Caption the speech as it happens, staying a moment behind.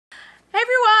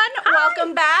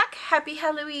Welcome back. Happy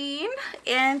Halloween.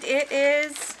 And it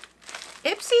is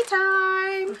IPSY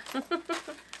time.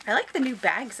 I like the new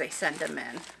bags they send them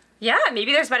in. Yeah,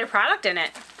 maybe there's better product in it.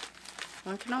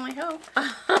 One can only hope.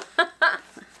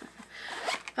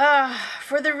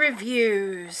 For the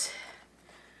reviews,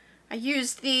 I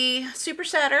used the Super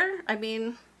Setter. I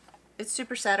mean, it's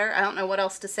Super Setter. I don't know what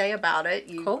else to say about it.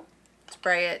 You cool.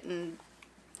 Spray it and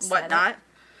whatnot.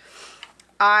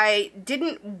 I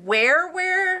didn't wear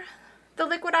the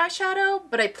liquid eyeshadow,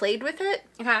 but I played with it.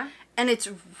 Okay. And it's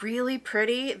really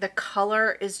pretty. The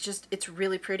color is just, it's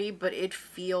really pretty, but it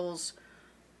feels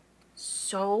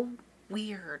so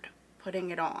weird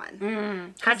putting it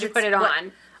on. How'd you put it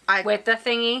on? With the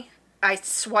thingy? I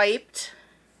swiped,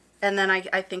 and then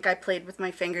I think I played with my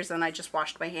fingers, and I just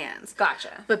washed my hands.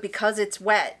 Gotcha. But because it's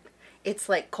wet, it's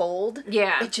like cold.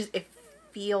 Yeah. It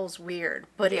feels weird,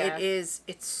 but it's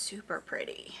super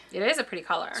pretty. It is a pretty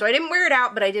color. So I didn't wear it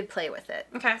out, but I did play with it.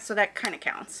 Okay. So that kind of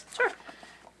counts. Sure.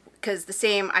 Because the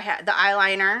same, I had the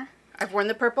eyeliner. I've worn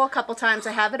the purple a couple times.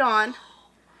 I have it on.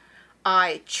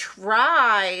 I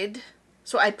tried,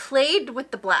 so I played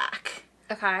with the black.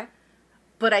 Okay.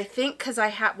 But I think because I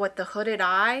have the hooded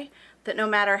eye, that no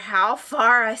matter how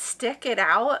far I stick it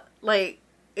out, like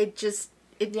it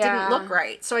didn't look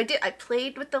right. So I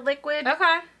played with the liquid.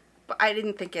 Okay. But I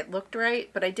didn't think it looked right,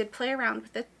 but I did play around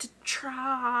with it to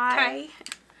try. Okay.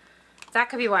 That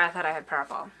could be why I thought I had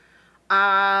purple.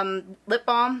 Lip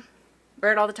balm.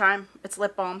 Wear it all the time. It's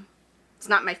lip balm. It's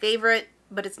not my favorite,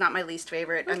 but it's not my least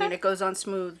favorite. Okay. I mean, it goes on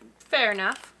smooth. Fair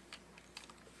enough.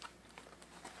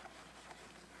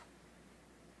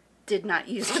 Did not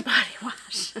use the body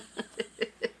wash.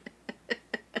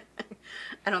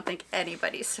 I don't think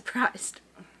anybody's surprised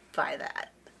by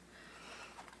that.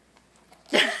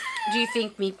 Do you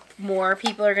think more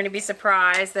people are going to be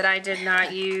surprised that I did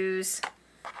not use,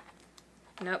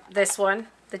 nope, this one,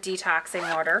 the detoxing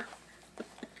water?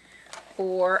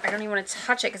 Or I don't even want to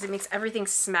touch it because it makes everything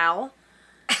smell.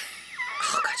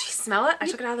 Oh, God, you smell it? I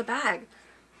took it out of the bag.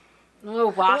 Oh,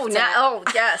 waft it. Oh,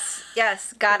 yes,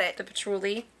 yes, got it. The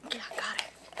patchouli. Yeah, got it.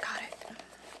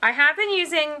 I have been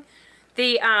using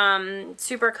the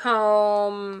Super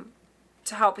Comb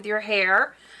to help with your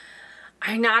hair.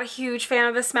 I'm not a huge fan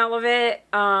of the smell of it,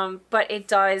 but it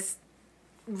does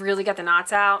really get the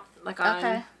knots out. Like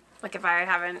if I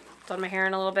haven't done my hair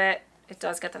in a little bit, it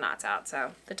does get the knots out, so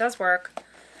it does work.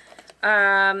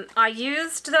 I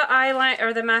used the eyeliner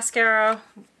or the mascara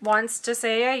once to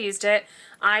say I used it.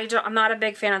 I'm not a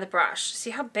big fan of the brush.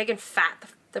 See how big and fat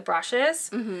the brush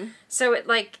is? Mm-hmm. So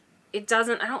it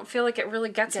doesn't, I don't feel like it really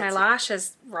gets my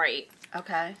lashes right.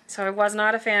 Okay. So I was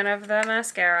not a fan of the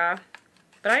mascara,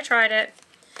 but I tried it.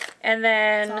 And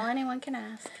then... That's all anyone can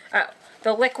ask. Oh,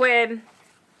 the liquid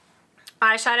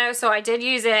eyeshadow. So I did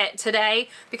use it today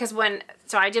because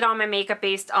so I did all my makeup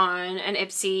based on an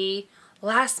IPSY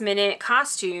last minute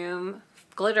costume,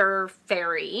 glitter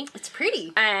fairy. It's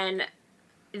pretty. And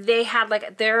they had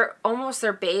their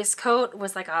base coat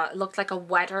was looked like a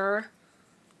wetter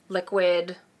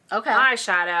liquid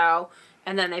eyeshadow,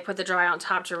 and then they put the dry on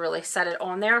top to really set it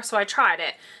on there. So I tried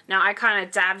it. Now I kind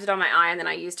of dabbed it on my eye and then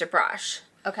I used a brush.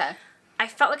 Okay. I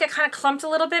felt like it kind of clumped a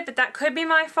little bit, but that could be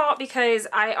my fault because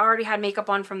I already had makeup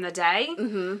on from the day.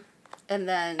 Mm-hmm. And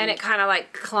it kind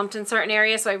of clumped in certain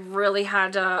areas, so I really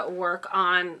had to work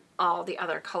on all the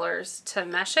other colors to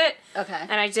mesh it. Okay.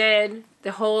 And I did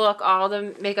the whole look. All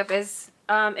the makeup is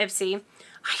IPSY.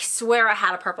 I swear I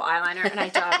had a purple eyeliner, and I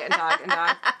dug and dug and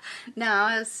dug.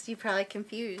 No, you're probably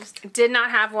confused. Did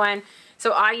not have one,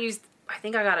 so I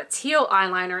think I got a teal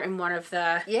eyeliner in one of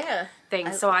the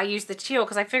things. So I used the teal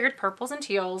because I figured purples and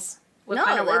teals would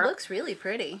kind of work. It looks really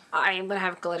pretty. I'm going to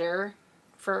have glitter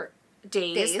for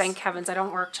days. Thank heavens I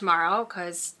don't work tomorrow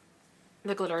because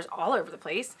the glitter is all over the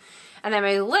place. And then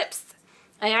my lips,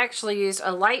 I actually used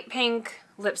a light pink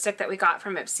lipstick that we got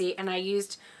from IPSY, and I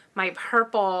used my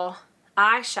purple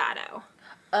eyeshadow.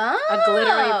 Oh, a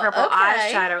glittery purple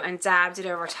eyeshadow, and dabbed it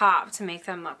over top to make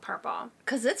them look purple.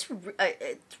 Because it's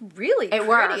really pretty.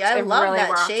 Worked. I love really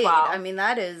that shade. Well. I mean,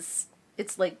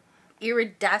 it's like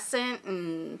iridescent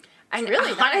and it's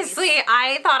really nice. Honestly,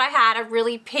 I thought I had a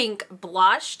really pink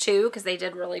blush too because they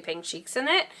did really pink cheeks in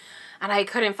it, and I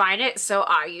couldn't find it, so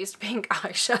I used pink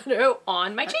eyeshadow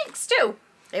on my cheeks too.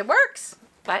 It works.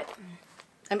 But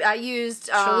I used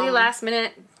truly last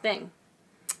minute thing.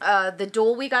 The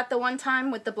dual we got the one time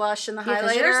with the blush and the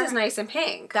highlighter. Yours is nice and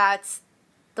pink. That's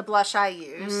the blush I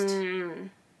used. Mm.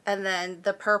 And then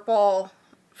the purple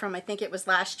from, I think it was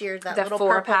last year, that little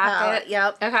purple packet. palette.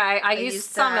 Yep. Okay, I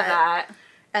used some of that.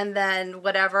 And then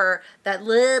whatever, that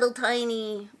little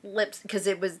tiny lips,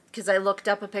 because I looked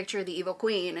up a picture of the Evil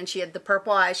Queen, and she had the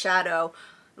purple eyeshadow,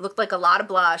 looked like a lot of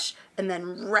blush, and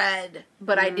then red.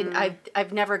 But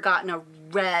I've never gotten a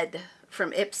red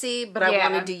from IPSY, but I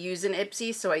wanted to use an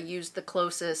IPSY, so I used the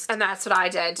closest. And that's what I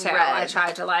did too. Red. I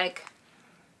tried to like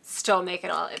still make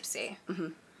it all IPSY.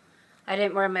 I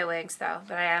didn't wear my wings though,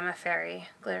 but I am a fairy,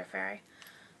 glitter fairy.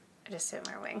 I just didn't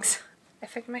wear wings. I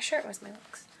figured my shirt was my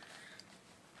wings.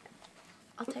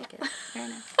 I'll take it. Very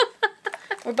nice.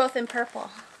 We're both in purple.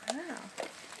 Oh.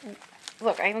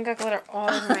 Look, I even got glitter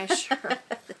all over my shirt.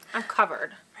 I'm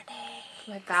covered.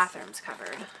 My bathroom's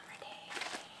covered.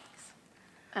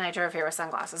 And I drove here with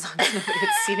sunglasses on. Nobody would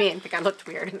see me and think I looked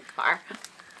weird in the car. You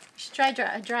should try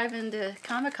driving to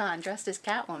Comic-Con dressed as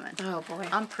Catwoman. Oh, boy.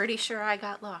 I'm pretty sure I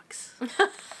got looks. All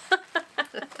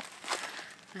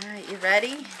right, you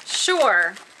ready?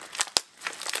 Sure.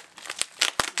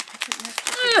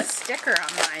 A sticker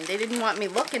on mine. They didn't want me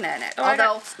looking at it. Oh,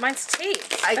 Although mine's tape.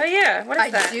 Oh yeah, what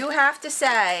is that? I do have to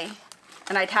say,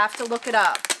 and I'd have to look it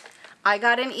up, I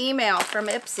got an email from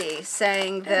IPSY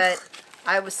saying that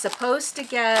I was supposed to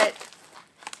get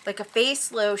like a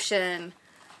face lotion,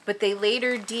 but they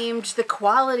later deemed the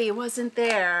quality wasn't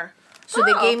there, so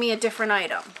they gave me a different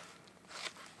item.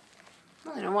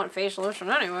 Well, I don't want facial lotion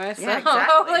anyway, so Yeah, exactly.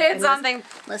 hopefully it's something.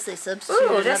 Unless they substitute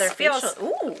another facial.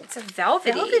 Ooh, it's a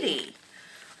velvety.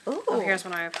 Ooh. Oh, here's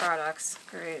one of my products.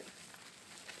 Great.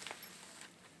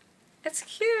 It's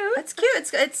cute. It's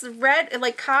cute. It's red,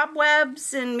 like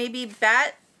cobwebs and maybe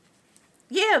bat.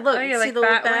 Yeah, look. Oh, you see like the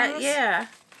little bat wings? Yeah.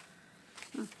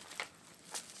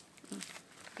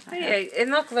 Oh, yeah, and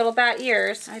look, little bat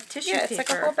ears. I have tissue paper. paper. It's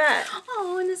like a whole bat.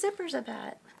 Oh, and the zipper's a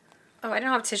bat. Oh, I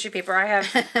don't have tissue paper. I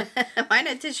have... Mine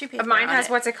had tissue paper. Mine has,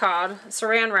 it. what's it called?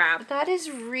 Saran wrap. That is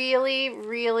really,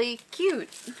 really cute.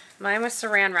 Mine was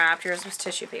saran wrapped. Yours was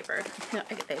tissue paper. No,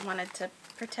 they wanted to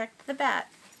protect the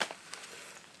bat.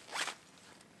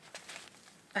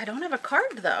 I don't have a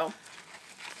card, though.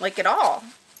 Like, at all.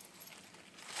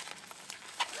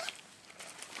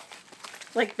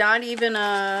 Like, not even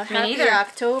a Happy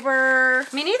October.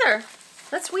 Me neither.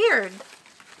 That's weird.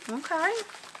 Okay.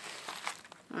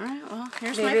 Alright, well,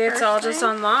 here's my first Maybe it's all thing. just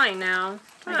online now.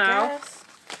 I guess.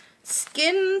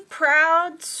 Skin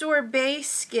Proud Sorbet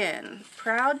Skin.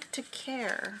 Proud to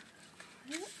care.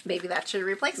 Maybe that should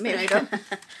replace me. Maybe I don't. I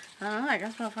don't know. I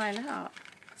guess we'll find out.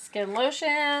 Skin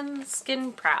lotion,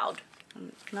 Skin Proud.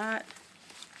 Not.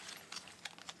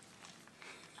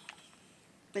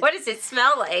 What does it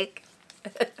smell like?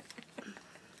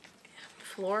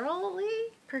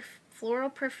 Florally? Floral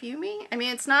perfumey? I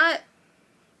mean, it's not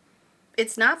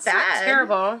bad. Not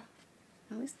terrible.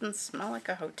 At least it doesn't smell like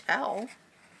a hotel.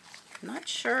 I'm not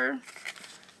sure.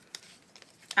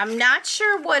 I'm not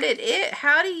sure what it is.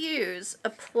 How to use.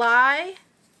 Apply.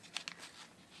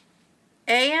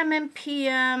 AM and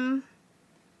PM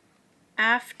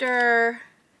after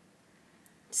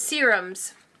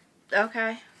Serums.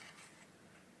 Okay.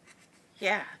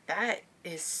 Yeah, that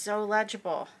is so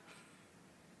legible.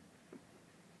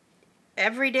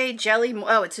 Everyday jelly.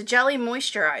 Oh, it's a jelly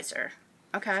moisturizer.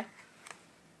 Okay.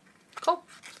 Cool.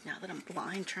 Now that I'm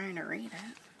blind trying to read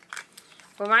it.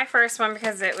 Well, my first one,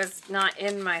 because it was not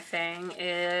in my thing,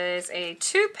 is a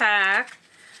 2-pack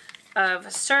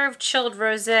of Serve Chilled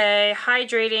Rosé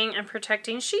Hydrating and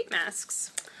Protecting Sheet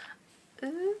Masks.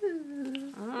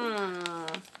 Ooh.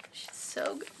 She's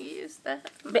so gonna use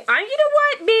that. You know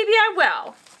what? Maybe I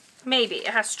will. Maybe. It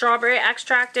has strawberry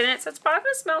extract in it, so it's probably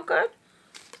going to smell good.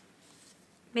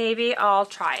 Maybe I'll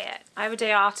try it. I have a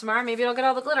day off tomorrow. Maybe it'll get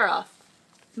all the glitter off.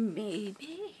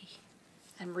 Maybe.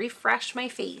 And refresh my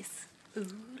face. Ooh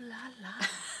la la.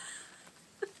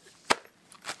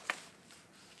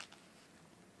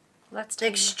 Let's The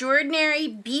Extraordinary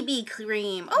BB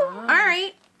Cream. Oh, all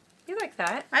right. You like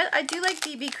that? I do like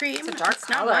BB cream. It's a dark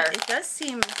not color. It does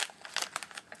seem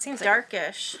It seems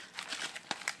darkish.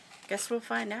 Guess we'll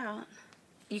find out.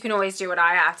 You can always do what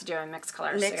I have to do and mix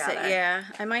colors Mix together. it, yeah.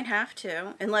 I might have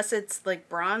to. Unless it's like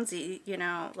bronzy, you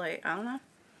know, like, I don't know.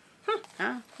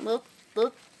 Oh,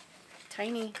 little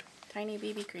tiny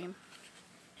BB cream.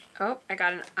 Oh, I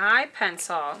got an eye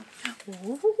pencil.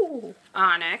 Ooh.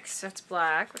 Onyx. It's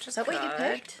black, which is Is that good. what you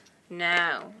picked?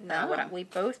 No. Oh. What we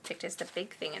both picked is the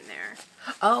big thing in there.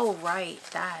 Oh, right,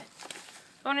 that.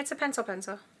 Oh, and it's a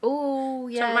pencil. Oh,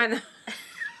 yeah. Don't mind the...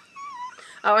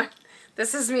 Oh,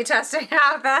 this is me testing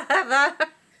out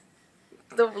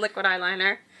the liquid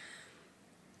eyeliner.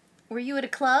 Were you at a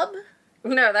club?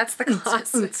 No, that's the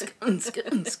class. That's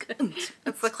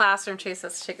That's the classroom Chase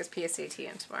has to take his PSAT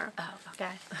in tomorrow. Oh,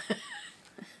 okay.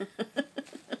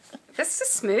 This is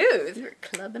smooth. You were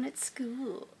clubbing at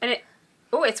school. And it,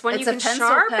 oh, it's one It's you a can pencil.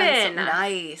 sharpen.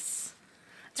 Nice.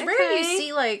 It's Okay. rare you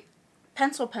see like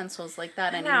pencils like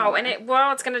that anymore. No, and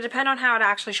it's going to depend on how it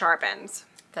actually sharpens.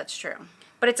 That's true.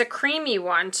 But it's a creamy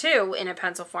one, too, in a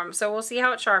pencil form. So we'll see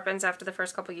how it sharpens after the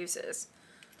first couple uses.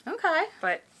 Okay.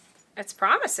 But it's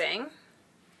promising.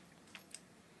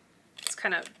 It's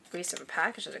kind of waste of a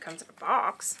package that it comes in a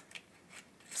box.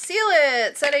 Seal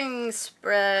it. Setting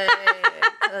spray.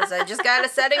 Because I just got a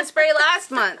setting spray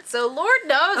last month. So Lord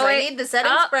knows I need the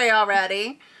setting spray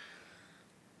already.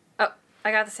 Oh,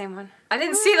 I got the same one. I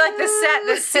didn't see like the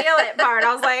seal it part.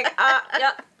 I was like,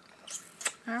 yep.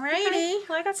 Alrighty.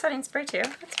 Well, I got setting spray too.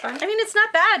 That's fine. I mean, it's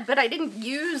not bad, but I didn't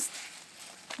use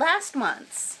last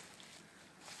month's.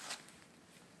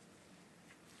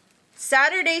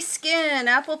 Saturday Skin,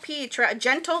 Apple Peach,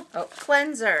 Gentle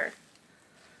Cleanser.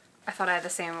 I thought I had the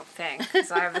same thing.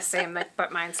 Because I have the same,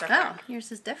 but mine's different. Oh,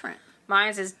 yours is different.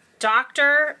 Mine's is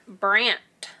Dr. Brandt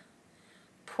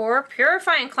Pore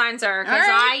Purifying Cleanser. Because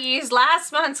right. I used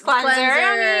last month's cleanser.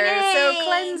 So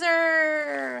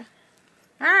cleanser.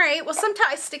 Alright, well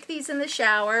sometimes I stick these in the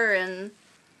shower and,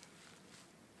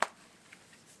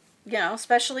 you know,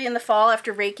 especially in the fall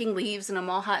after raking leaves and I'm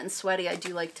all hot and sweaty, I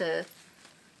do like to,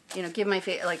 you know, give my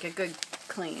face like a good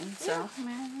clean. So,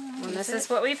 And this is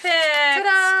what we picked.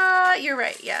 Ta-da! You're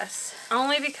right, yes.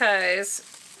 Only because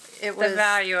It was the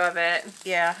value of it.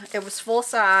 Yeah, it was full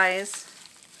size.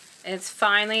 It's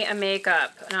finally a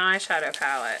makeup, an eyeshadow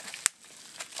palette.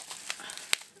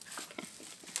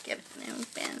 Get it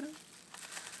open.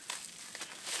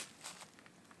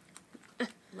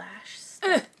 Lash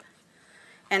Step.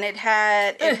 And it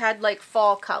had like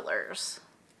fall colors.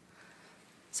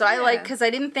 So I like, because I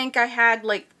didn't think I had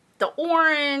like the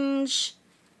orange.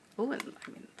 Oh, and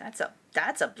I mean that's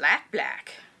a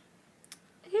black.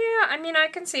 Yeah, I mean, I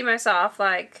can see myself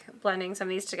like blending some of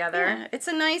these together. Yeah, it's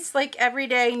a nice like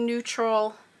everyday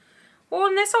neutral. Well,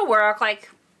 and this will work like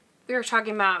we were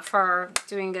talking about for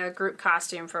doing a group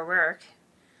costume for work.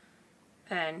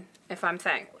 And if I'm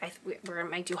we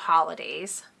might do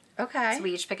holidays. Okay. So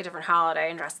we each pick a different holiday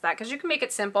and dress that. Because you can make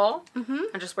it simple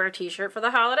and just wear a t-shirt for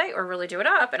the holiday or really do it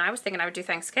up. And I was thinking I would do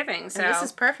Thanksgiving. So And this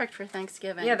is perfect for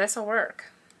Thanksgiving. yeah, this will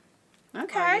work.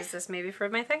 Okay. I'll use this maybe for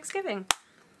my Thanksgiving.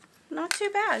 Not too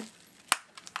bad.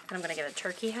 And I'm going to get a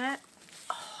turkey hat.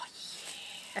 Oh,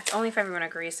 yeah. If only if everyone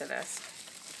agrees to this.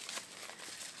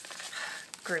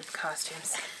 Group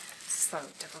costumes. So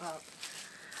difficult.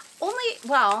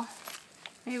 Well,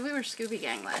 maybe we were Scooby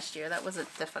Gang last year. That wasn't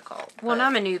difficult. Well, but now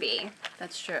I'm a newbie.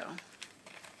 That's true.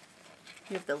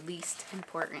 You have the least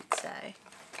important say.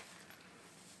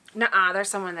 Nuh-uh, there's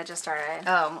someone that just started.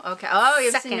 Oh, okay. Oh, you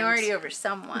have Second. seniority over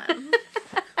someone.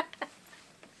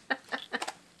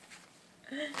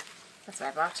 That's what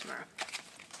I bought tomorrow.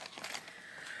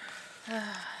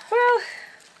 Well,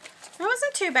 That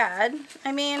wasn't too bad.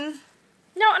 I mean,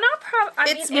 no, not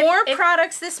it's more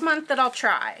products this month that I'll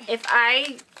try. If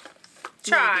I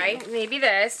try, maybe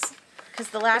this. Because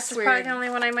the This last is probably weird, the only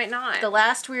one I might not. the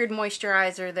last weird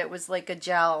moisturizer that was like a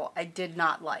gel, I did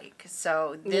not like.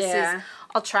 So this is,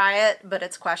 I'll try it, but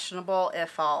it's questionable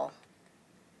if I'll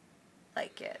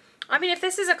like it. I mean, if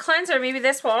this is a cleanser, maybe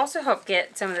this will also help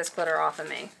get some of this glitter off of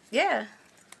me. Yeah.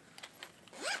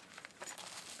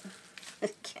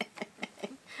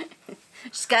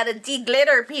 Just gotta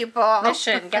de-glitter, people.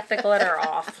 Mission, get the glitter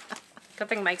off. Good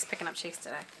thing Mike's picking up chase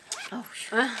today. Oh,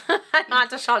 sure. Not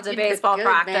to show up to baseball Good,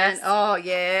 practice. man. Oh,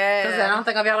 yeah. Because I don't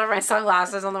think I'll be able to wear my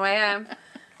sunglasses on the way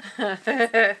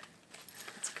in.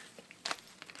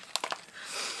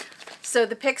 So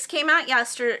the pics came out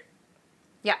yesterday.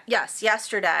 Yeah. Yes,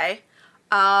 yesterday.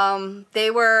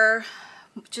 They were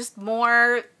just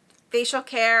more facial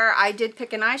care. I did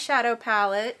pick an eyeshadow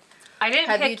palette. I didn't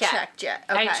Have pick you yet. checked yet?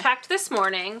 Okay. I checked this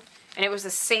morning, and it was the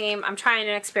same. I'm trying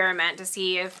an experiment to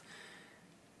see if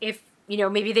you know,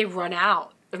 maybe they run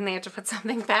out and they have to put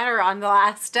something better on the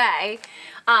last day.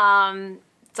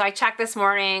 So I checked this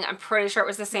morning. I'm pretty sure it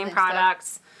was the same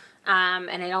products. And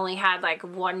it only had like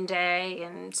 1 day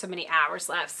and so many hours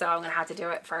left. So I'm going to have to do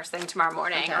it first thing tomorrow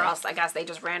morning, or else I guess they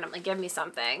just randomly give me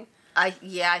something. I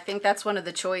think that's one of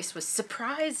the choice was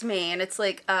surprise me. And it's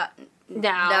like,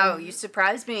 No, you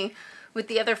surprised me with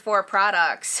the other 4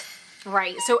 products.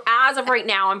 Right. So as of right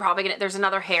now, I'm probably going to, there's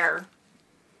another hair.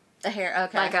 A hair,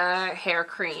 okay. Like a hair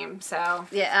cream, so.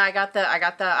 Yeah, I got the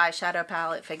eyeshadow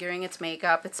palette, figuring it's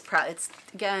makeup. It's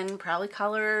again probably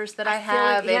colors that I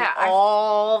have, and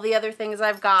all the other things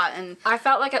I've got. And I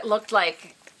felt like it looked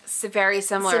like very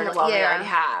similar to what we already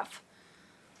have.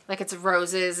 Like it's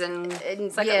roses and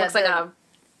it's like it looks like a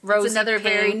rosy it's another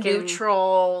very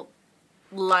neutral,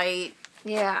 light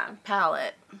Yeah.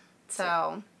 palette.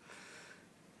 So,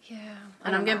 Yeah.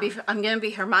 and I'm gonna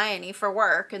be Hermione for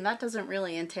work, and that doesn't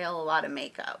really entail a lot of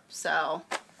makeup. So,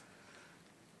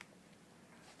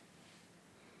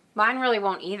 Mine really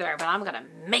won't either, but I'm gonna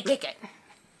make it.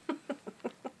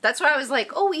 that's why I was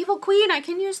like, oh, Evil Queen, I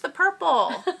can use the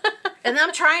purple. And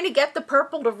I'm trying to get the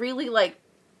purple to really like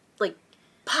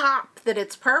pop that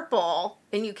it's purple,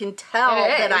 and you can tell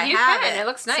that I have it. It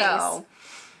looks nice. So,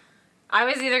 I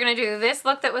was either gonna do this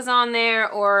look that was on there,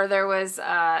 or there was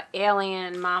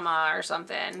Alien Mama or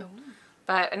something. Ooh.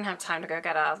 But I didn't have time to go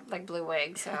get a blue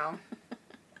wig, so.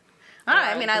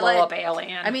 I mean, I blow up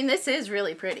Alien. I mean, this is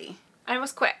really pretty. And it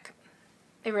was quick.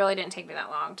 It really didn't take me that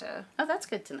long to. Oh, that's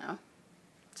good to know.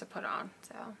 To put on,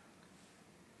 so.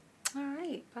 All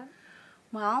right.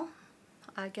 Well,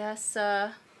 I guess.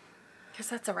 Guess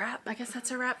that's a wrap. I guess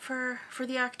that's a wrap for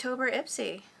the October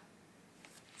IPSY.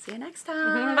 See you next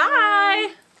time.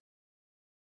 Bye.